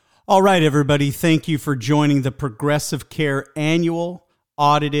All right, everybody. Thank you for joining the Progressive Care Annual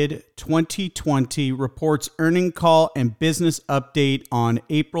Audited 2020 Reports Earning Call and Business Update on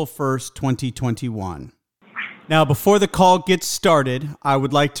April 1st, 2021. Now, before the call gets started, I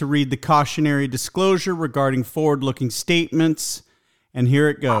would like to read the cautionary disclosure regarding forward-looking statements. And here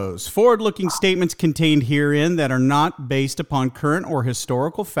it goes. Forward-looking statements contained herein that are not based upon current or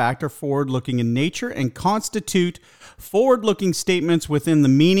historical fact are forward-looking in nature and constitute forward-looking statements within the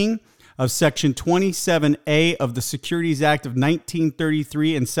meaning of Section 27A of the Securities Act of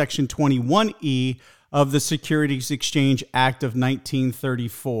 1933 and Section 21E of the Securities Exchange Act of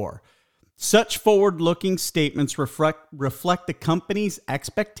 1934. Such forward-looking statements reflect the company's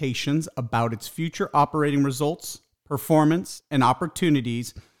expectations about its future operating results, performance, and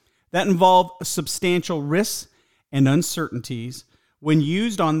opportunities that involve substantial risks and uncertainties. When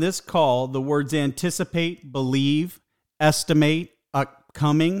used on this call, the words anticipate, believe, estimate,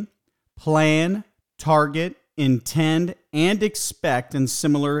 upcoming, plan, target, intend, and expect, and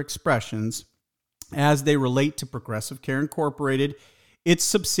similar expressions as they relate to Progressive Care Incorporated, its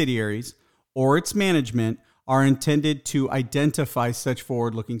subsidiaries, or its management are intended to identify such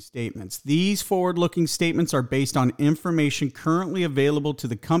forward-looking statements. These forward-looking statements are based on information currently available to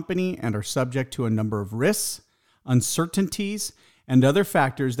the company and are subject to a number of risks, uncertainties, and other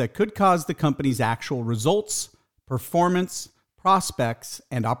factors that could cause the company's actual results, performance, prospects,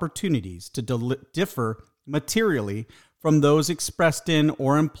 and opportunities to differ materially from those expressed in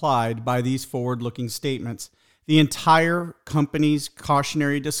or implied by these forward-looking statements. The entire company's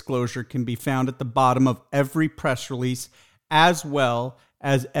cautionary disclosure can be found at the bottom of every press release, as well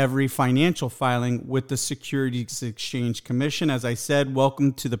as every financial filing with the Securities Exchange Commission. As I said,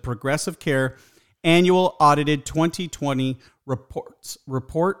 welcome to the Progressive Care Annual Audited 2020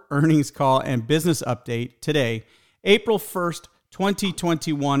 Report Earnings Call and Business Update today, April 1st,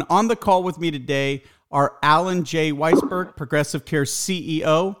 2021. On the call with me today are Alan J. Weisberg, Progressive Care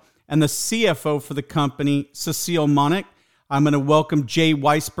CEO, and the CFO for the company, Cecile Monick. I'm going to welcome Jay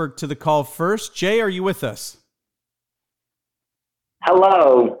Weisberg to the call first. Jay, are you with us?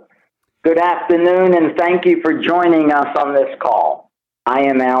 Hello. Good afternoon, and thank you for joining us on this call. I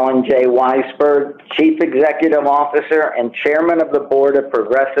am Alan J. Weisberg, Chief Executive Officer and Chairman of the Board of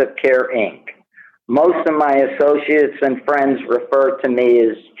Progressive Care, Inc. Most of my associates and friends refer to me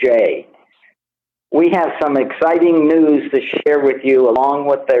as Jay. We have some exciting news to share with you, along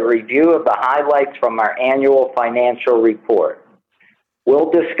with a review of the highlights from our annual financial report. We'll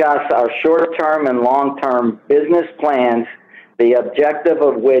discuss our short-term and long-term business plans, the objective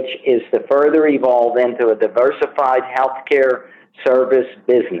of which is to further evolve into a diversified healthcare service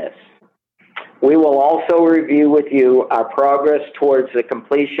business. We will also review with you our progress towards the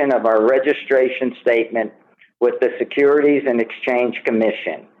completion of our registration statement with the Securities and Exchange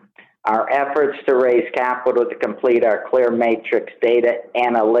Commission, our efforts to raise capital to complete our ClearMatrix data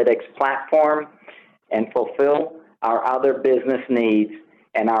analytics platform and fulfill our other business needs,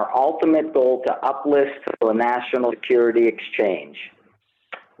 and our ultimate goal to uplist to a national security exchange.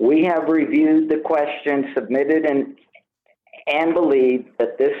 We have reviewed the questions submitted and believe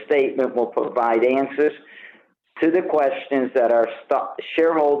that this statement will provide answers to the questions that our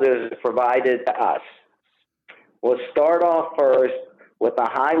shareholders provided to us. We'll start off first with a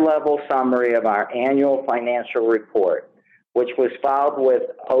high-level summary of our annual financial report, which was filed with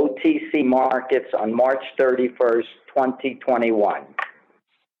OTC Markets on March 31st, 2021.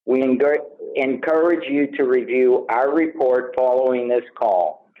 We encourage you to review our report following this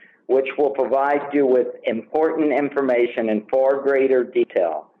call, which will provide you with important information in far greater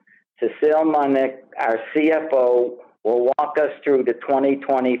detail. Cecile Monick, our CFO, will walk us through the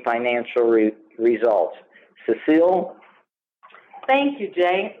 2020 financial results. Cecile? Thank you,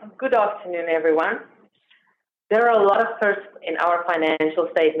 Jay. Good afternoon, everyone. There are a lot of firsts in our financial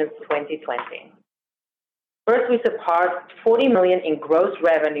statements 2020. First, we surpassed $40 million in gross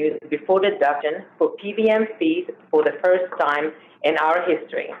revenues before deduction for PBM fees for the first time in our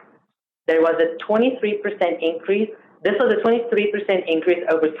history. There was a 23% increase. This was a 23% increase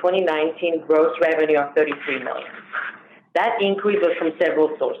over 2019 gross revenue of $33 million. That increase was from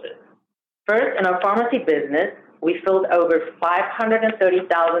several sources. First, in our pharmacy business, we filled over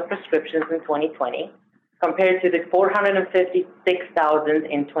 530,000 prescriptions in 2020 compared to the 456,000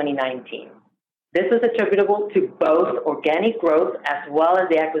 in 2019. This was attributable to both organic growth as well as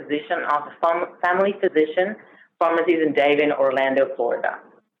the acquisition of the family physician pharmacies in Dayton, Orlando, Florida.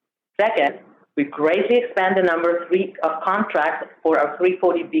 Second, we greatly expanded the number of contracts for our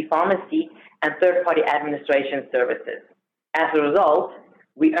 340B pharmacy and third-party administration services. As a result,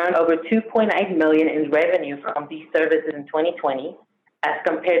 we earned over $2.8 million in revenue from these services in 2020, as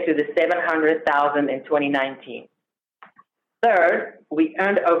compared to the $700,000 in 2019. Third, we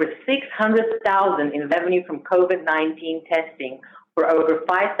earned over $600,000 in revenue from COVID-19 testing for over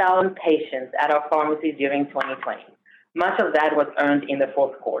 5,000 patients at our pharmacies during 2020. Much of that was earned in the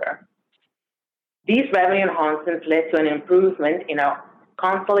fourth quarter. These revenue enhancements led to an improvement in our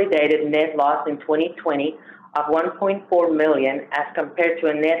consolidated net loss in 2020 of $1.4 million as compared to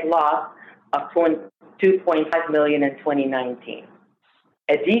a net loss of $2.5 million in 2019,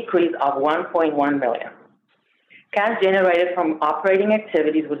 a decrease of $1.1 million. Cash generated from operating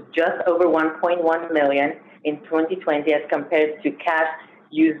activities was just over $1.1 million in 2020 as compared to cash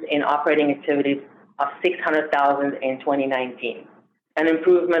used in operating activities of $600,000 in 2019, an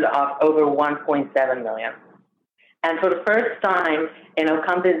improvement of over $1.7 million. And for the first time in our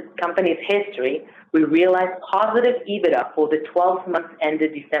company's history, we realized positive EBITDA for the 12 months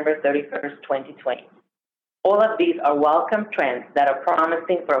ended December 31st, 2020. All of these are welcome trends that are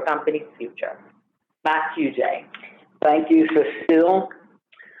promising for our company's future. Back to you, Jay. Thank you, Cecile.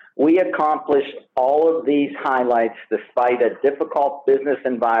 We accomplished all of these highlights despite a difficult business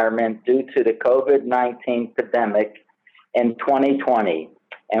environment due to the COVID-19 pandemic in 2020,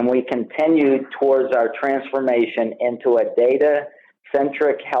 and we continued towards our transformation into a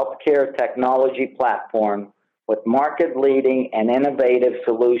data-centric healthcare technology platform with market-leading and innovative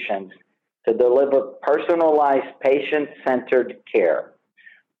solutions to deliver personalized, patient-centered care.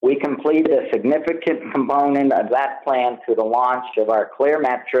 We completed a significant component of that plan through the launch of our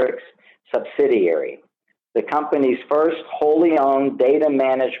ClearMetrix subsidiary, the company's first wholly owned data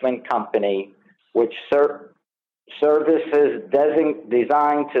management company, which services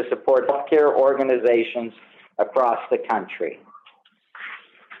designed to support healthcare organizations across the country.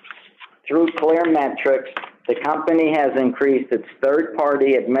 Through ClearMetrix, the company has increased its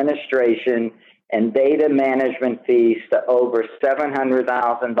third-party administration and data management fees to over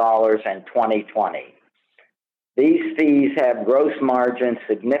 $700,000 in 2020. These fees have gross margins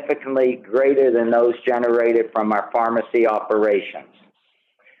significantly greater than those generated from our pharmacy operations.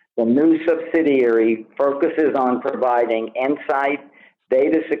 The new subsidiary focuses on providing insight,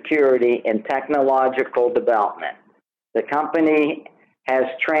 data security, and technological development. The company has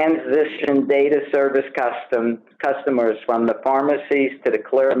transitioned data service customers from the pharmacies to the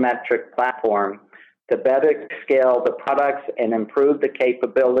ClearMetrix platform to better scale the products and improve the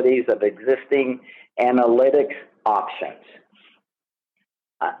capabilities of existing analytics options.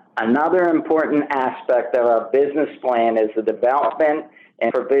 Another important aspect of our business plan is the development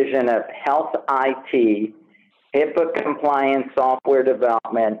and provision of health IT, HIPAA-compliant software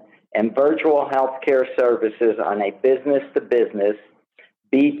development, and virtual healthcare services on a business-to-business,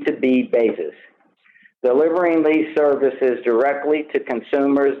 B2B basis, delivering these services directly to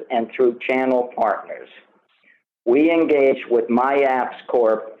consumers and through channel partners. We engage with MyApps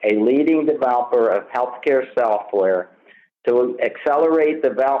Corp., a leading developer of healthcare software, to accelerate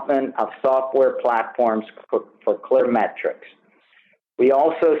development of software platforms for ClearMetrix. We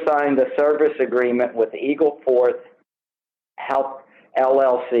also signed a service agreement with Eagle Fourth Health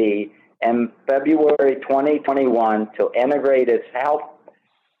LLC in February 2021 to integrate its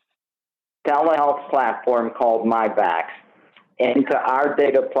telehealth platform called MyVax into our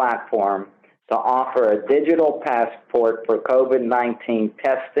data platform to offer a digital passport for COVID-19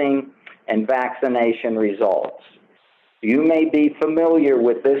 testing and vaccination results. You may be familiar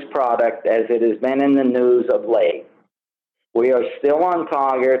with this product as it has been in the news of late. We are still on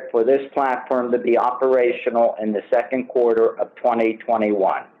target for this platform to be operational in the second quarter of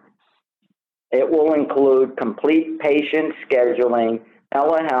 2021. It will include complete patient scheduling,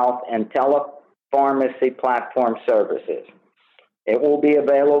 telehealth, and telepharmacy platform services. It will be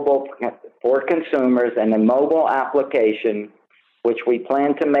available for consumers in a mobile application, which we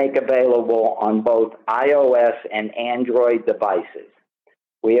plan to make available on both iOS and Android devices.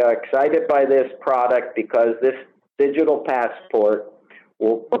 We are excited by this product because this digital passport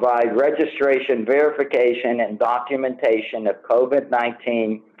will provide registration, verification, and documentation of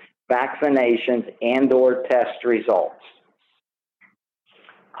COVID-19 vaccinations and/or test results.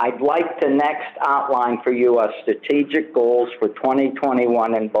 I'd like to next outline for you our strategic goals for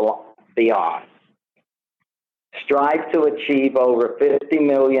 2021 and beyond. Strive to achieve over $50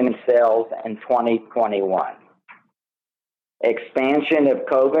 million in sales in 2021. Expansion of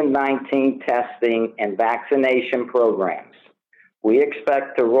COVID-19 testing and vaccination programs. We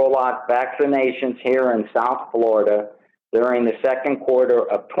expect to roll out vaccinations here in South Florida during the second quarter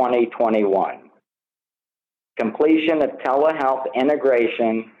of 2021. Completion of telehealth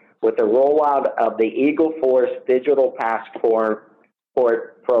integration with the rollout of the Eagle Force Digital Passport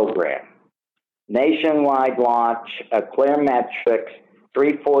program. Nationwide launch of ClearMetrix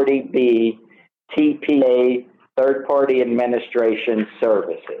 340B TPA third-party administration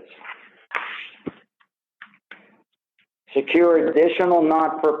services. Secure additional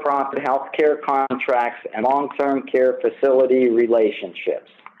not-for-profit healthcare contracts and long-term care facility relationships.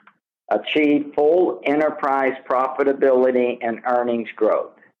 Achieve full enterprise profitability and earnings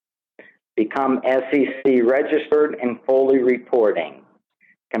growth. Become SEC registered and fully reporting.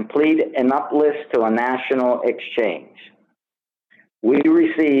 Complete an uplist to a national exchange. We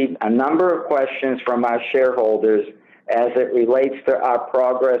received a number of questions from our shareholders as it relates to our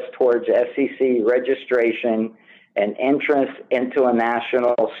progress towards SEC registration and entrance into a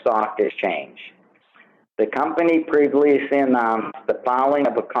national stock exchange. The company previously announced the filing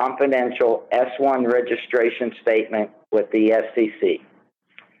of a confidential S-1 registration statement with the SEC.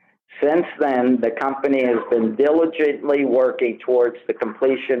 Since then, the company has been diligently working towards the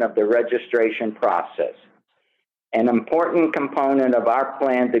completion of the registration process. An important component of our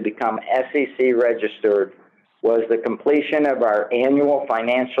plan to become SEC registered was the completion of our annual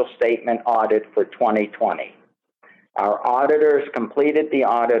financial statement audit for 2020. Our auditors completed the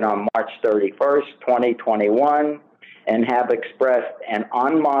audit on March 31st, 2021, and have expressed an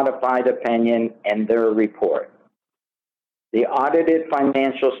unmodified opinion in their report. The audited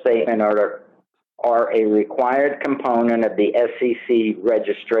financial statement are a required component of the SEC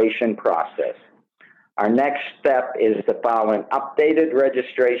registration process. Our next step is to file an updated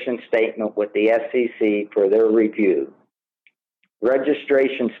registration statement with the SEC for their review.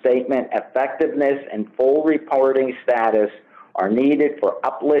 Registration statement effectiveness and full reporting status are needed for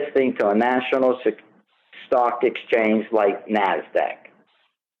uplisting to a national stock exchange like NASDAQ.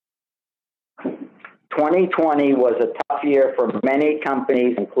 2020 was a tough year for many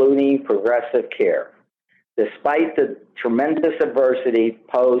companies, including Progressive Care. Despite the tremendous adversity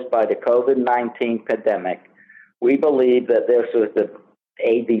posed by the COVID-19 pandemic, we believe that this was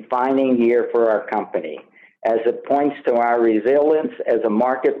a defining year for our company, as it points to our resilience as a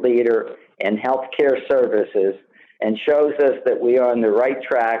market leader in healthcare services and shows us that we are on the right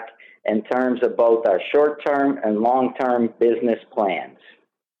track in terms of both our short-term and long-term business plans.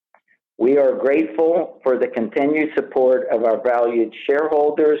 We are grateful for the continued support of our valued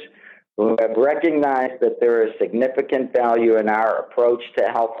shareholders who have recognized that there is significant value in our approach to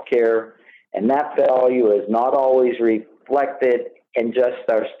healthcare, and that value is not always reflected in just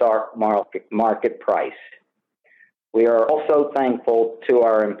our stock market price. We are also thankful to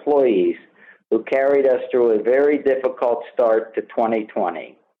our employees who carried us through a very difficult start to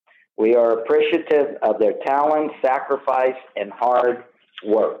 2020. We are appreciative of their talent, sacrifice, and hard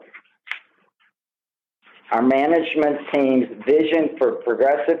work. Our management team's vision for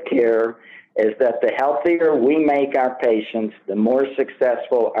Progressive Care is that the healthier we make our patients, the more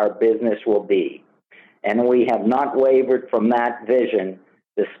successful our business will be. And we have not wavered from that vision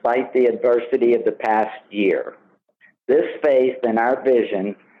despite the adversity of the past year. This faith in our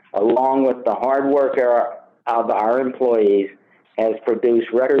vision, along with the hard work of our employees, has produced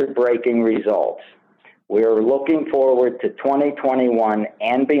record-breaking results. We are looking forward to 2021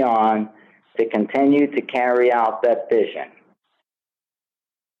 and beyond to continue to carry out that vision.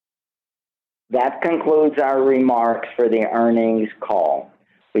 That concludes our remarks for the earnings call.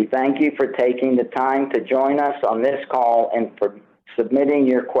 We thank you for taking the time to join us on this call and for submitting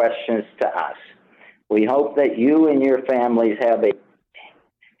your questions to us. We hope that you and your families have a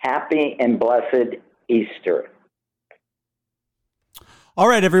happy and blessed Easter. All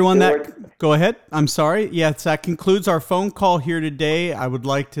right, everyone. Go ahead. I'm sorry. Yes, that concludes our phone call here today. I would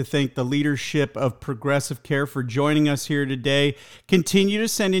like to thank the leadership of Progressive Care for joining us here today. Continue to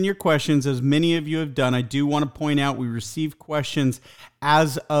send in your questions, as many of you have done. I do want to point out we received questions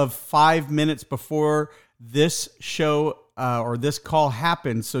as of 5 minutes before this show or this call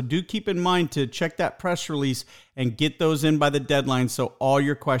happened. So do keep in mind to check that press release and get those in by the deadline so all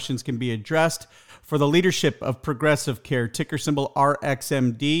your questions can be addressed. For the leadership of Progressive Care, ticker symbol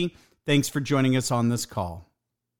RXMD, thanks for joining us on this call.